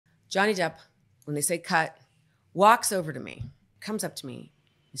Johnny Depp, when they say cut, walks over to me, comes up to me,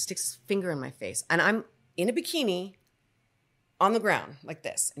 he sticks his finger in my face, and I'm in a bikini on the ground like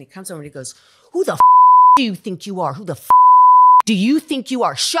this. And he comes over and he goes, who the do you think you are? Who the do you think you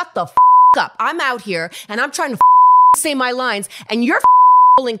are? Shut the up. I'm out here and I'm trying to say my lines and you're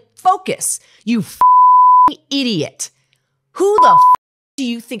pulling focus. You idiot. Who the do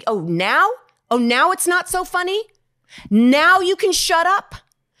you think? Oh, now it's not so funny? Now you can shut up?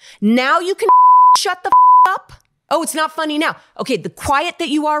 Now you can shut the up? Oh, it's not funny now. Okay, the quiet that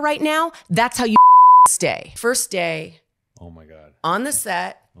you are right now, that's how you stay. First day. Oh my God. On the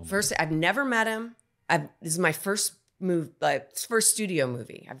set. First, I've never met him. This is my first first studio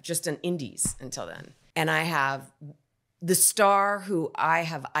movie. I've just done indies until then. And I have the star who I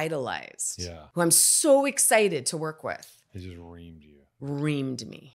have idolized. Yeah. Who I'm so excited to work with. He just reamed you. Reamed me.